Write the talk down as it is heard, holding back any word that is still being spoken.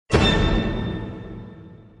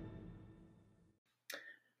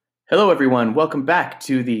Hello, everyone. Welcome back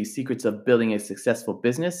to the Secrets of Building a Successful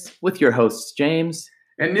Business with your hosts, James.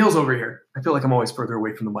 And Neil's over here. I feel like I'm always further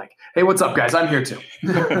away from the mic. Hey, what's up, guys? I'm here too.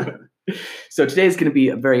 So today is going to be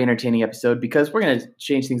a very entertaining episode because we're going to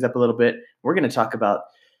change things up a little bit. We're going to talk about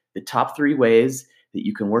the top 3 ways that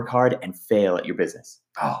you can work hard and fail at your business.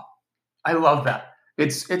 Oh, I love that.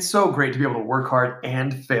 It's so great to be able to work hard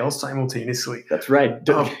and fail simultaneously. That's right.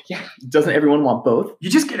 Doesn't everyone want both? You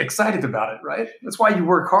just get excited about it, right? That's why you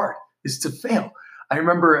work hard, is to fail. I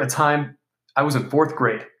remember a time I was in 4th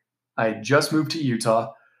grade. I had just moved to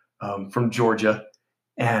Utah from Georgia,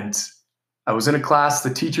 and I was in a class.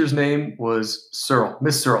 The teacher's name was Searle,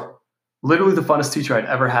 Miss Searle. Literally the funnest teacher I'd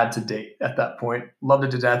ever had to date at that point. Loved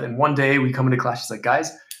it to death. And one day we come into class. She's like,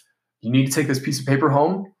 guys, you need to take this piece of paper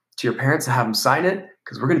home to your parents and have them sign it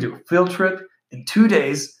because we're going to do a field trip in 2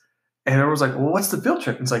 days. And everyone was like, well, what's the field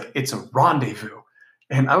trip? And it's like, it's a rendezvous.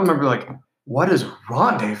 And I remember like, what is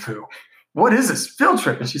rendezvous? What is this field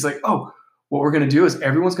trip? And she's like, oh, what we're going to do is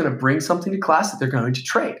everyone's going to bring something to class that they're going to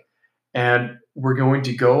trade. And we're going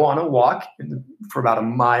to go on a walk for about a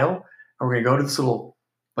mile. And we're going to go to this little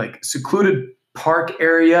like secluded park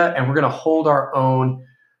area. And we're going to hold our own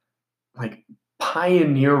like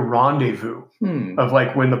pioneer rendezvous of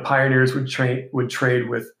like when the pioneers would trade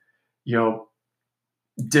with,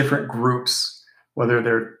 different groups, whether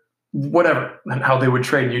they're whatever, and how they would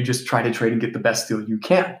trade. And you just try to trade and get the best deal you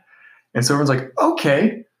can. And so everyone's like,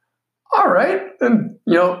 okay, all right. And,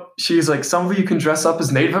 she's like, some of you can dress up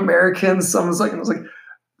as Native Americans. Someone's like, and I was like,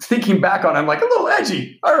 thinking back on it, I'm like, a little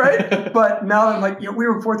edgy. All right. But now I'm like, we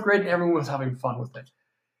were in 4th grade and everyone was having fun with it.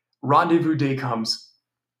 Rendezvous day comes.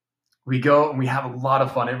 We go and we have a lot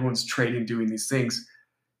of fun. Everyone's trading, doing these things.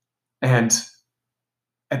 And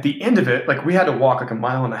at the end of it, like we had to walk like 1.5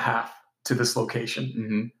 miles to this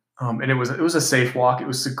location. Mm-hmm. And it was a safe walk. It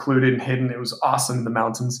was secluded and hidden. It was awesome in the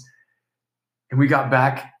mountains. And we got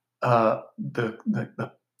back, the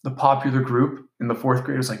popular group in the 4th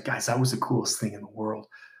grade was like, guys, that was the coolest thing in the world.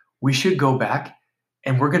 We should go back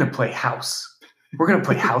and we're going to play house. We're going to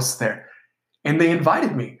play house there. And they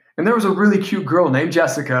invited me. And there was a really cute girl named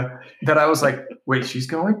Jessica that I was like, wait, she's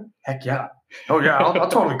going? Heck yeah. Oh yeah, I'll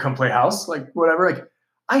totally come play house. Like whatever. Like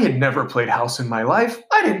I had never played house in my life.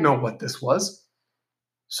 I didn't know what this was.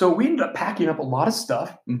 So we ended up packing up a lot of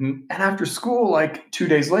stuff. Mm-hmm. And after school, like 2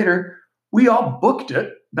 days later, we all booked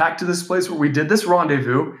it back to this place where we did this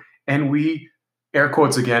rendezvous and we, air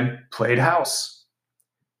quotes again, played house.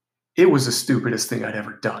 It was the stupidest thing I'd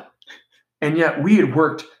ever done. And yet we had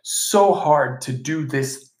worked so hard to do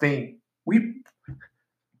this thing. We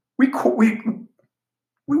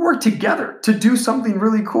worked together to do something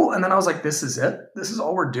really cool. And then I was like, this is it. This is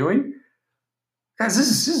all we're doing. Guys,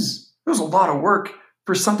 it was a lot of work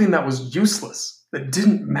for something that was useless, that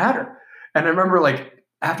didn't matter. And I remember like,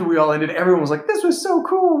 after we all ended, everyone was like, this was so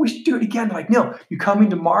cool. We should do it again. Like, Neil, you coming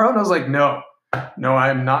tomorrow? And I was like, no, I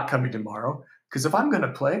am not coming tomorrow. Because if I'm going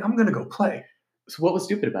to play, I'm going to go play. So what was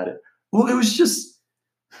stupid about it? Well, it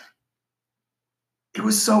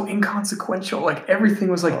was so inconsequential. Like everything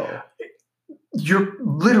was like, you're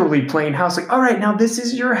literally playing house. Like, all right, now this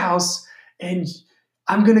is your house. And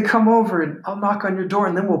I'm going to come over and I'll knock on your door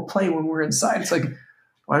and then we'll play when we're inside. It's like,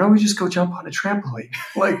 why don't we just go jump on a trampoline?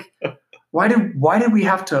 Like, Why did we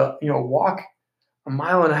have to, walk 1.5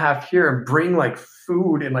 miles here and bring like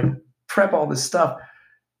food and like prep all this stuff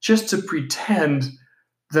just to pretend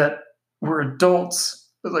that we're adults?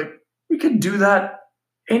 Like we could do that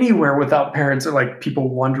anywhere without parents or like people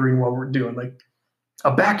wondering what we're doing. Like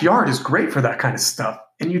a backyard is great for that kind of stuff.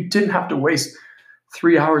 And you didn't have to waste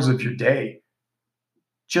 3 hours of your day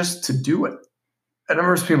just to do it. And I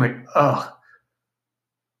remember just being like, oh,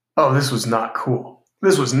 this was not cool.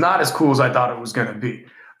 This was not as cool as I thought it was going to be.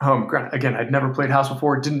 Granted, again, I'd never played house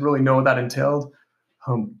before. Didn't really know what that entailed.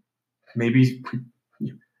 Maybe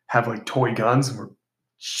we have like toy guns and we're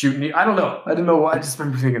shooting. I don't know. I didn't know why. I just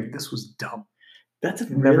remember thinking this was dumb. That's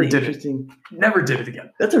really interesting. Never did it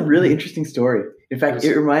again. That's a really interesting story. In fact,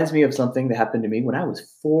 it reminds me of something that happened to me when I was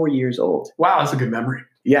 4 years old. Wow, that's a good memory.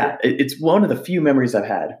 Yeah, it's one of the few memories I've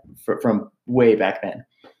had from way back then.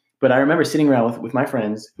 But I remember sitting around with my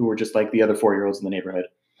friends who were just like the other 4-year-olds in the neighborhood.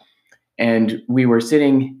 And we were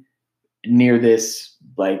sitting near this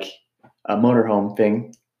like a motorhome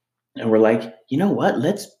thing. And we're like, you know what?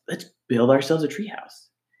 Let's build ourselves a treehouse.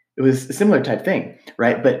 It was a similar type thing,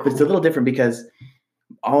 right? But it's a little different because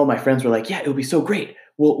all of my friends were like, yeah, it would be so great.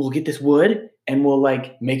 We'll get this wood and we'll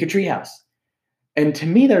like make a treehouse. And to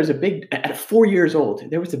me, at 4 years old,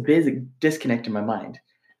 there was a big disconnect in my mind.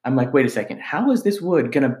 I'm like, wait a second, how is this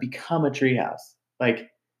wood going to become a treehouse? Like,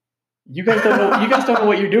 you guys don't know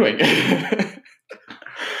what you're doing.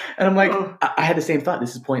 And I'm like, I had the same thought.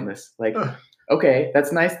 This is pointless. Like, okay,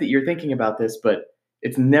 that's nice that you're thinking about this, but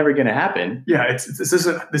it's never going to happen. Yeah, this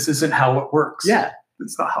isn't how it works. Yeah.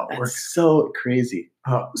 It's not how it works. So crazy.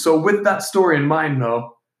 So with that story in mind,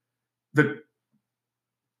 though, the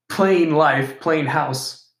plain life, plain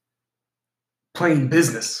house, plain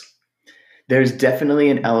business. There's definitely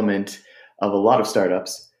an element of a lot of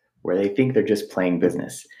startups where they think they're just playing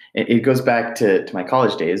business. It goes back to my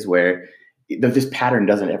college days where this pattern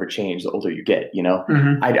doesn't ever change the older you get. You know,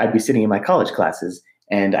 Mm-hmm. I'd be sitting in my college classes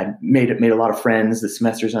and I made a lot of friends. The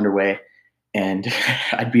semester's underway, and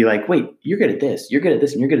I'd be like, "Wait, you're good at this. You're good at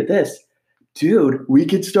this, and you're good at this, dude. We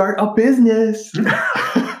could start a business."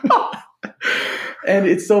 And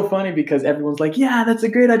it's so funny because everyone's like, "Yeah, that's a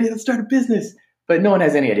great idea. Let's start a business," but no one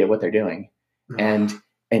has any idea what they're doing. And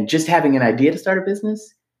just having an idea to start a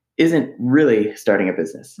business isn't really starting a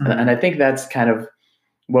business. Mm-hmm. And I think that's kind of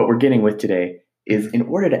what we're getting with today is in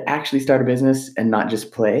order to actually start a business and not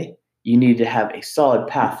just play, you need to have a solid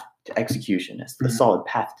path to execution, a solid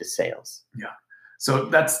path to sales. Yeah. So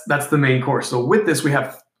that's the main course. So with this, we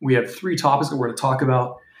have 3 topics that we're going to talk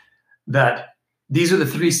about. That these are the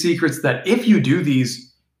 3 secrets that if you do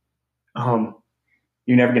these, you're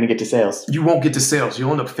never going to get to sales. You won't get to sales.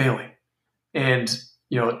 You'll end up failing. And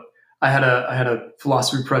I had a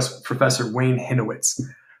philosophy professor, Wayne Hinowitz.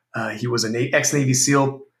 He was an ex-Navy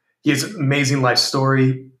SEAL. He has an amazing life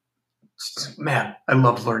story. Man, I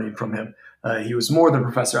loved learning from him. He was more than a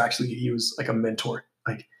professor. Actually, he was like a mentor.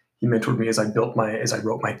 Like he mentored me as I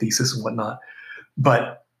wrote my thesis and whatnot.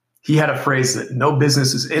 But he had a phrase that no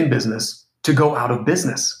business is in business to go out of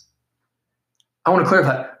business. I want to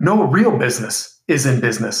clarify, no real business is in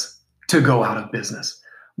business to go out of business.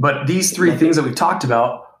 But these 3 things that we've talked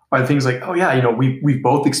about are things like, oh yeah, we've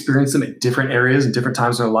both experienced them at different areas and different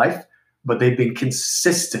times in our life, but they've been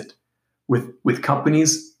consistent with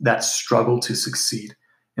companies that struggle to succeed.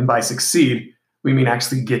 And by succeed, we mean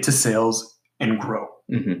actually get to sales and grow.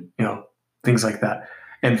 Mm-hmm. Things like that.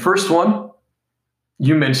 And first one,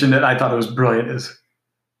 you mentioned it, I thought it was brilliant, is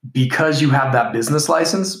because you have that business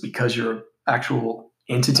license, because you're an actual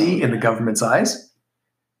entity in the government's eyes,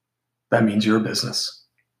 that means you're a business.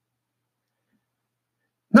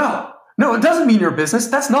 No, it doesn't mean you're a business.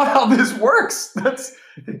 That's not how this works.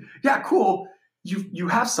 Yeah, cool. You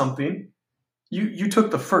have something. You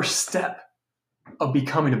took the first step of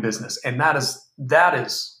becoming a business, and that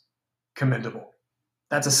is commendable.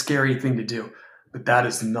 That's a scary thing to do, but that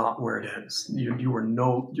is not where it ends. You're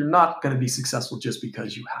not going to be successful just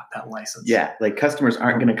because you have that license. Yeah, like customers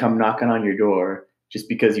aren't going to come knocking on your door just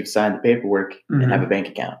because you've signed the paperwork and have a bank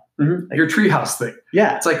account. Mm-hmm. Like, your treehouse thing.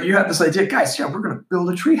 Yeah. It's like you have this idea, guys, yeah, we're going to build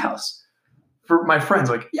a treehouse. For my friends,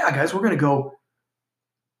 like, yeah, guys, we're going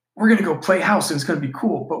to go play house and it's going to be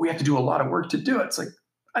cool, but we have to do a lot of work to do it. It's like,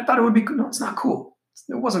 I thought it would be cool. No, it's not cool.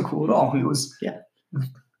 It wasn't cool at all. It was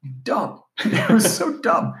dumb. It was so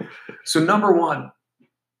dumb. So number 1,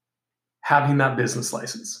 having that business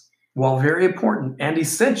license, while very important and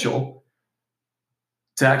essential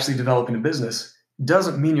to actually developing a business,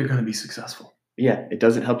 doesn't mean you're going to be successful. Yeah, it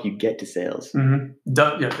doesn't help you get to sales. Mm-hmm.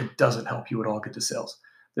 It doesn't help you at all get to sales.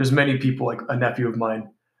 There's many people, like a nephew of mine,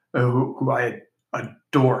 who I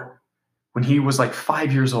adore. When he was like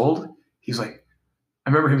 5 years old, he's like, I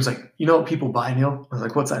remember he was like, you know what people buy, Neil? I was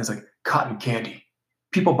like, what's that? He's like, cotton candy.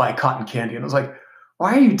 People buy cotton candy. And I was like,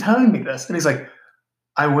 why are you telling me this? And he's like,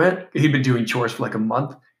 he'd been doing chores for like a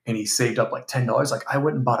month and he saved up like $10. Like, I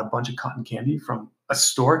went and bought a bunch of cotton candy from a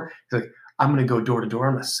store. He's like, I'm going to go door to door.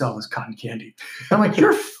 I'm going to sell this cotton candy. And I'm like,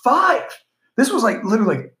 you're 5. This was like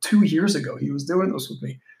literally like 2 years ago. He was doing this with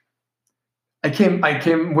me. I came,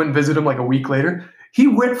 went and visited him like a week later. He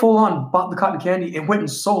went full on, bought the cotton candy and went and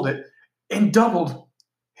sold it and doubled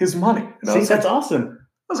his money. See, that's awesome.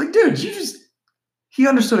 I was like, dude, he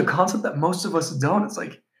understood a concept that most of us don't. It's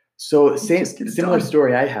like, so similar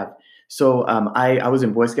story I have. So I was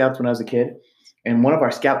in Boy Scouts when I was a kid, and one of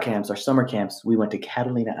our scout camps, our summer camps, we went to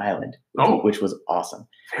Catalina Island, which was awesome.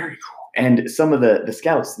 Very cool. And some of the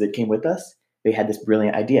scouts that came with us, they had this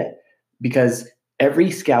brilliant idea, because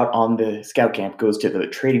every scout on the scout camp goes to the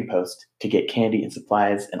trading post to get candy and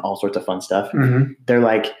supplies and all sorts of fun stuff. Mm-hmm. They're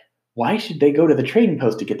like, why should they go to the trading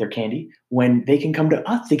post to get their candy when they can come to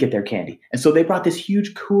us to get their candy? And so they brought this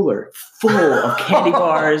huge cooler full of candy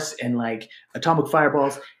bars and like atomic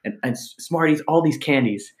fireballs and Smarties, all these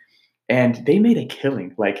candies. And they made a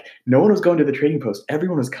killing. Like, no one was going to the trading post.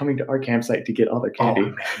 Everyone was coming to our campsite to get all their candy. Oh,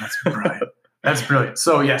 man, that's brilliant. That's brilliant.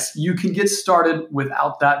 So yes, you can get started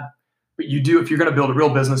without that. But you do, if you're going to build a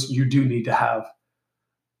real business, you do need to have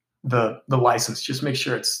the license. Just make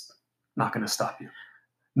sure it's not going to stop you.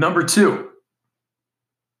 Number 2,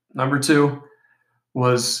 Number two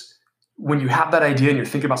was when you have that idea and you're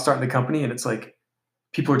thinking about starting the company and it's like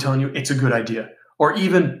people are telling you it's a good idea. Or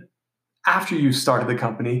even after you started the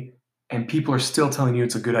company and people are still telling you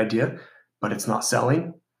it's a good idea, but it's not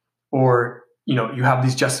selling. Or, you have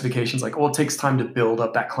these justifications like, oh, it takes time to build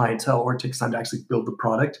up that clientele or it takes time to actually build the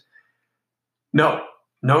product. No,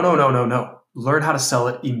 no, no, no, no, no. Learn how to sell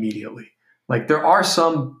it immediately. Like there are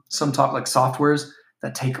some talk like softwares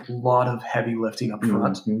that take a lot of heavy lifting up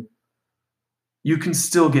front. Mm-hmm. You can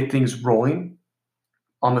still get things rolling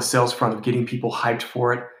on the sales front of getting people hyped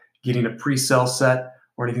for it, getting a pre-sale set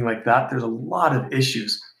or anything like that. There's a lot of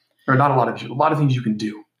issues, or not a lot of issues, a lot of things you can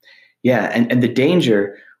do. Yeah, and the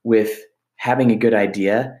danger with having a good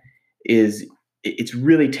idea is it's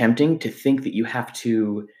really tempting to think that you have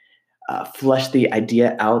to flesh the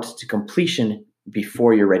idea out to completion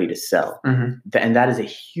before you're ready to sell. Mm-hmm. And that is a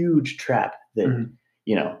huge trap that, Mm-hmm.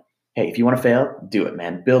 Hey, if you want to fail, do it,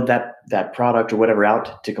 man. Build that product or whatever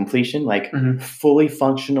out to completion, like fully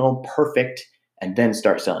functional, perfect, and then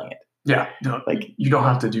start selling it. Yeah, no, like you don't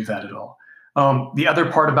have to do that at all. The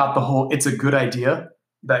other part about the whole it's a good idea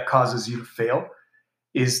that causes you to fail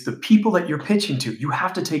is the people that you're pitching to. You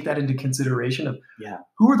have to take that into consideration of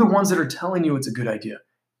who are the ones that are telling you it's a good idea.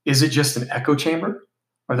 Is it just an echo chamber?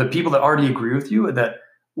 Are the people that already agree with you that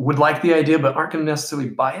would like the idea but aren't going to necessarily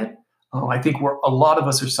buy it? I think a lot of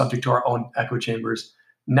us are subject to our own echo chambers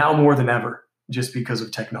now more than ever, just because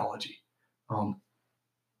of technology.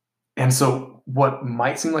 And so what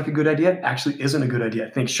might seem like a good idea actually isn't a good idea. I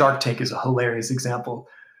think Shark Tank is a hilarious example.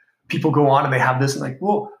 People go on and they have this and like,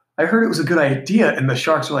 well, I heard it was a good idea. And the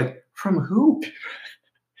sharks are like, from who?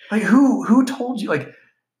 Like who told you? Like,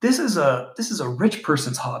 this is a rich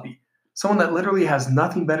person's hobby. Someone that literally has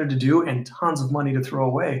nothing better to do and tons of money to throw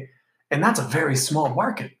away. And that's a very small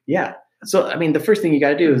market. Yeah. So, I mean, the first thing you got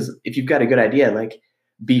to do is if you've got a good idea, like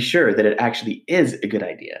be sure that it actually is a good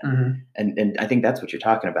idea. Mm-hmm. And I think that's what you're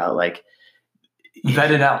talking about. Like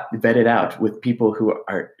vet it out with people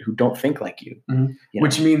who don't think like you. Mm-hmm.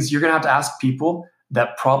 Which means you're going to have to ask people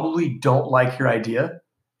that probably don't like your idea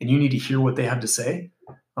and you need to hear what they have to say.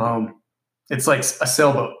 It's like a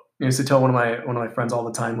sailboat. I used to tell one of my friends all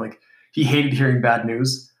the time, like he hated hearing bad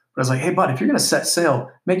news. But I was like, hey, bud, if you're going to set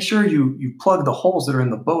sail, make sure you plug the holes that are in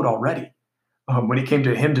the boat already. When it came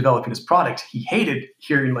to him developing his product, he hated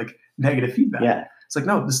hearing like negative feedback. Yeah. It's like,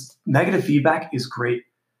 no, this negative feedback is great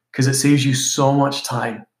because it saves you so much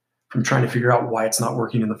time from trying to figure out why it's not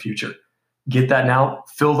working in the future. Get that now,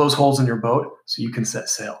 fill those holes in your boat so you can set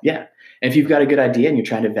sail. Yeah. And if you've got a good idea and you're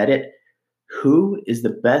trying to vet it, who is the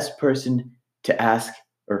best person to ask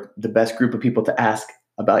or the best group of people to ask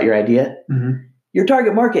about your idea? Mm-hmm. Your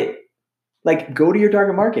target market. Like go to your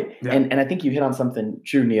target market. Yeah. And I think you hit on something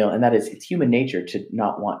true, Neil, and that is it's human nature to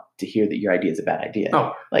not want to hear that your idea is a bad idea.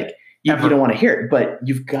 Oh, like you don't want to hear it, but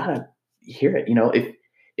you've got to hear it.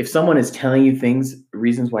 If someone is telling you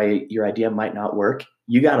reasons why your idea might not work,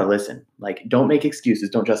 you got to listen. Like don't make excuses,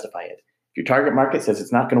 don't justify it. If your target market says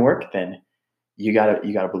it's not going to work, then you got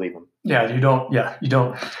to believe them. Yeah, you don't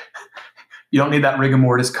need that rigor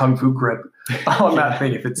mortis kung fu grip on that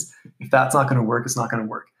thing. If that's not going to work, it's not going to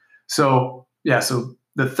work. So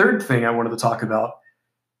the third thing I wanted to talk about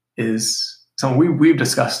is something we've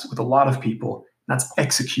discussed with a lot of people, and that's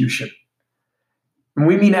execution. When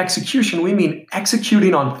we mean execution, we mean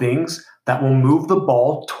executing on things that will move the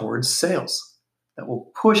ball towards sales, that will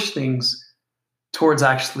push things towards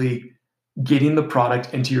actually getting the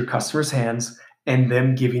product into your customers' hands and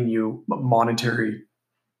them giving you monetary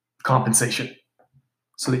compensation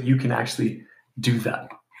so that you can actually do that.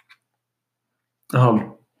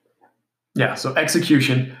 So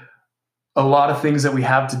execution, a lot of things that we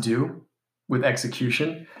have to do with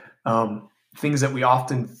execution, things that we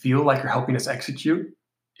often feel like are helping us execute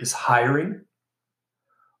is hiring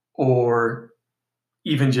or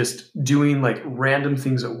even just doing like random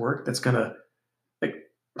things at work that's going to like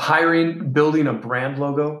hiring, building a brand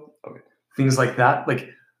logo, things like that. Like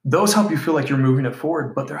those help you feel like you're moving it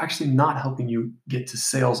forward, but they're actually not helping you get to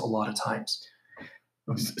sales a lot of times.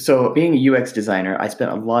 So being a UX designer, I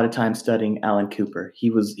spent a lot of time studying Alan Cooper. He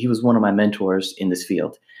was one of my mentors in this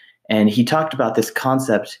field. And he talked about this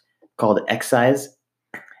concept called X-size.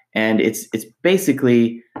 And it's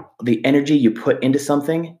basically the energy you put into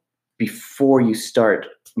something before you start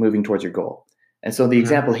moving towards your goal. And so the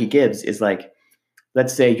example he gives is like,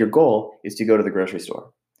 let's say your goal is to go to the grocery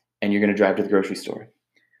store and you're going to drive to the grocery store.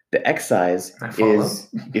 The X-size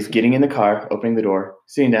is getting in the car, opening the door,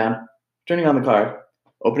 sitting down, turning on the car,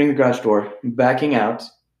 opening the garage door, backing out,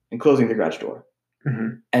 and closing the garage door.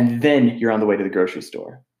 Mm-hmm. And then you're on the way to the grocery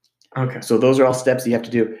store. Okay. So those are all steps you have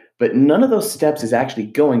to do. But none of those steps is actually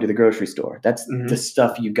going to the grocery store. That's Mhm. the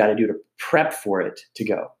stuff you've got to do to prep for it to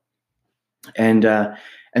go. And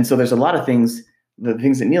so there's a lot of things. The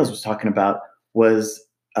things that Niels was talking about was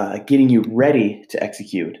getting you ready to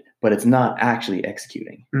execute, but it's not actually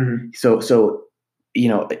executing. Mhm. So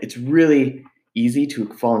it's really easy to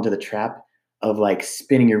fall into the trap of like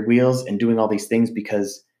spinning your wheels and doing all these things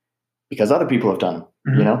because other people have done.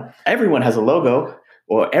 Mhm. Everyone has a logo,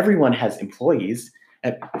 or everyone has employees.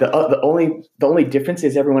 And the only difference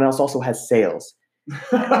is everyone else also has sales.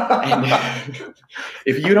 And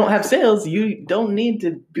if you don't have sales, you don't need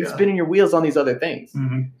to be spinning your wheels on these other things.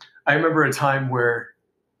 Mhm. I remember a time where,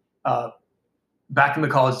 back in the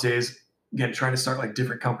college days, again, trying to start like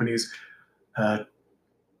different companies, I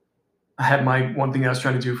had my one thing I was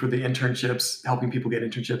trying to do for the internships, helping people get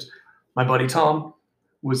internships. My buddy Tom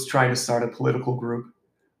was trying to start a political group,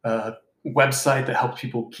 website that helped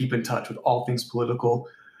people keep in touch with all things political.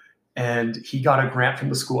 And he got a grant from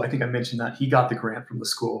the school. I think I mentioned that. He got the grant from the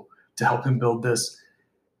school to help him build this.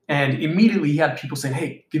 And immediately he had people saying,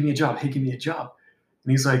 "Hey, give me a job. Hey, give me a job."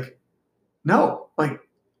 And he's like, "No, like,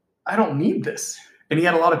 I don't need this." And he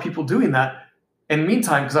had a lot of people doing that. And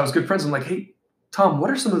meantime, because I was good friends, I'm like, "Hey, Tom,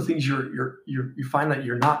 what are some of the things you find that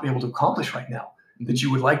you're not able to accomplish right now that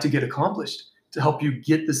you would like to get accomplished to help you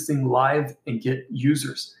get this thing live and get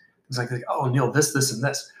users?" He's like, "Oh, Neil, this, and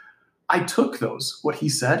this." I took those, what he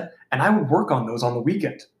said, and I would work on those on the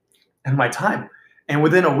weekend and my time. And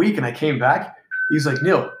within a week, and I came back, he's like,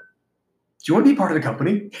 "Neil, do you want to be part of the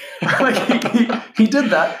company?" Like he did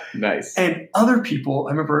that. Nice. And other people,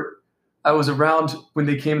 I remember I was around when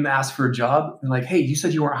they came and asked for a job, and like, "Hey, you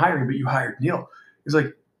said you weren't hiring, but you hired Neil." He's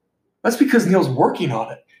like, "That's because Neil's working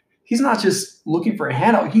on it. He's not just looking for a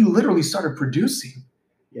handout. He literally started producing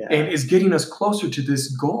and is getting us closer to this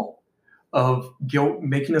goal of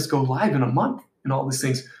making us go live in a month and all these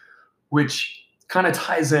things," which kind of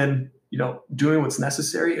ties in, doing what's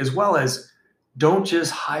necessary, as well as don't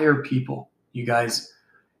just hire people. You guys,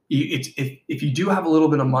 if you do have a little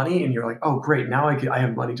bit of money and you're like, "Oh, great, now I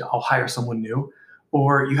have money I'll hire someone new,"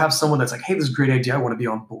 or you have someone that's like, "Hey, this is a great idea. I want to be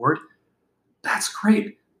on board." That's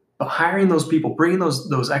great. But hiring those people, bringing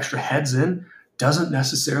those extra heads in doesn't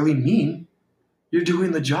necessarily mean you're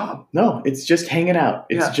doing the job. No, it's just hanging out.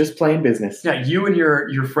 It's just playing business. Yeah, you and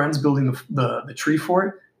your friends building the tree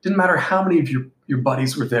fort. Didn't matter how many of your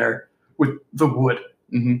buddies were there with the wood.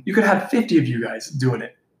 Mm-hmm. You could have 50 of you guys doing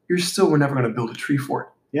it. You still were never going to build a tree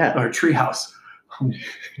fort. Yeah. Or a tree house.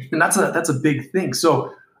 And that's a big thing.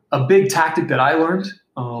 So a big tactic that I learned,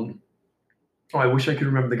 I wish I could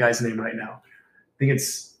remember the guy's name right now. I think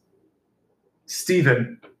it's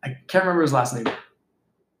Steven. I can't remember his last name.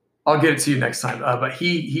 I'll get it to you next time. But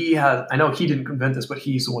he has, I know he didn't invent this, but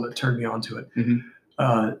he's the one that turned me on to it.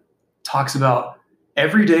 Mm-hmm. Talks about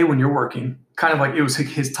every day when you're working, kind of like it was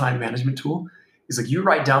his time management tool. He's like, you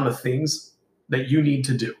write down the things that you need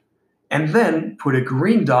to do, and then put a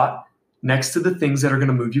green dot next to the things that are going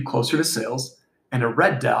to move you closer to sales, and a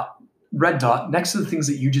red dot next to the things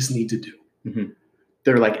that you just need to do. Mm-hmm.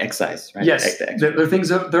 They're like excise, right? Yes, they're things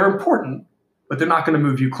that they're important, but they're not going to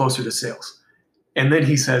move you closer to sales. And then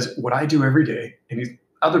he says, what I do every day, and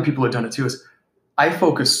other people have done it too, is I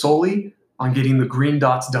focus solely on getting the green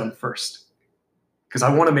dots done first, because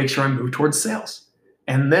I want to make sure I move towards sales.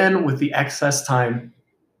 And then with the excess time,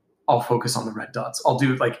 I'll focus on the red dots. I'll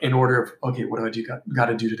do it like in order of, okay, what do I do? Got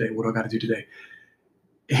to do today? What do I got to do today?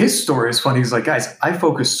 His story is funny. He's like, guys, I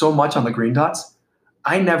focus so much on the green dots,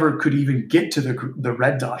 I never could even get to the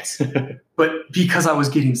red dots. But because I was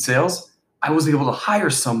getting sales, I was able to hire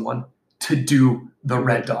someone to do the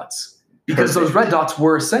red dots, because those red dots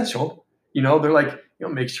were essential. They're like,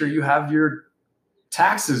 make sure you have your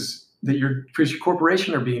taxes that your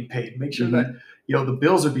corporation are being paid. Make sure that the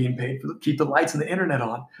bills are being paid, keep the lights and the internet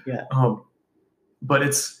on. Yeah. But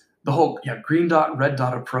it's the whole green dot, red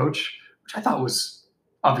dot approach, which I thought was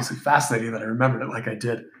obviously fascinating that I remembered it like I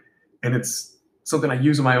did. And it's something I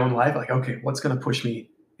use in my own life. Like, okay, what's going to push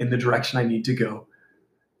me in the direction I need to go?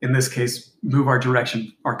 In this case, move our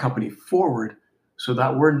company forward, so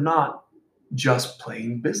that we're not just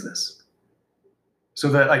playing business. So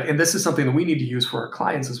that and this is something that we need to use for our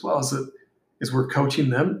clients as well, is we're coaching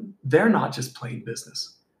them. They're not just playing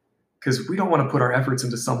business, because we don't want to put our efforts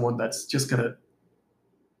into someone that's just going to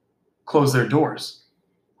close their doors.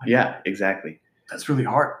 Yeah, exactly. That's really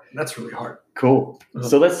hard. Cool.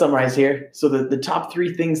 So let's summarize here. So the top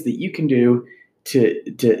 3 things that you can do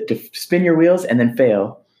to spin your wheels and then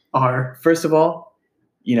fail are, first of all,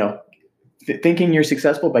 thinking you're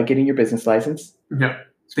successful by getting your business license. Yeah.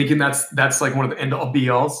 Thinking that's like one of the end all be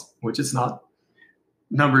alls, which it's not.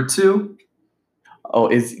 Number 2.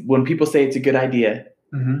 Is when people say it's a good idea,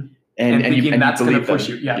 Mm-hmm. and thinking that's you going to believe push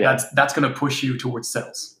them. you. Yeah, that's going to push you towards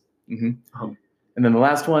sales. Mm-hmm. And then the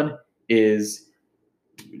last one is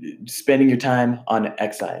spending your time on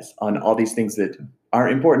excise, on all these things that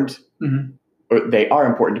aren't important, Mm-hmm. or they are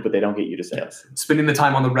important, but they don't get you to sales. Spending the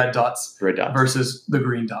time on the red dots, Red dots versus the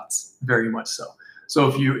green dots, very much so. So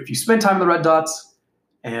if you spend time on the red dots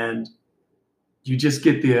and you just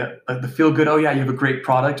get the feel good, oh yeah, you have a great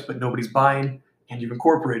product, but nobody's buying, and you've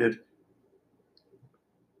incorporated,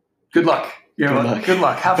 good luck. Good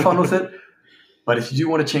luck. Have fun with it. But if you do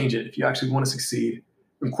want to change it, if you actually want to succeed,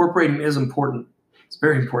 incorporating is important. It's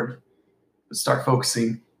very important. But start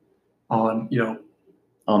focusing on,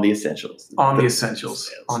 on the essentials.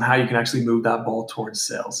 On how you can actually move that ball towards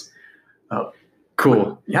sales.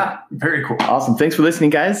 Cool. Yeah, very cool. Awesome. Thanks for listening,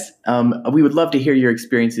 guys. We would love to hear your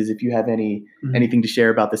experiences if you have anything to share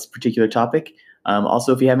about this particular topic.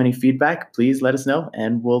 Also, if you have any feedback, please let us know,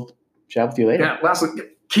 and we'll chat with you later. Yeah, lastly,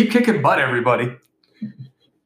 keep kicking butt, everybody.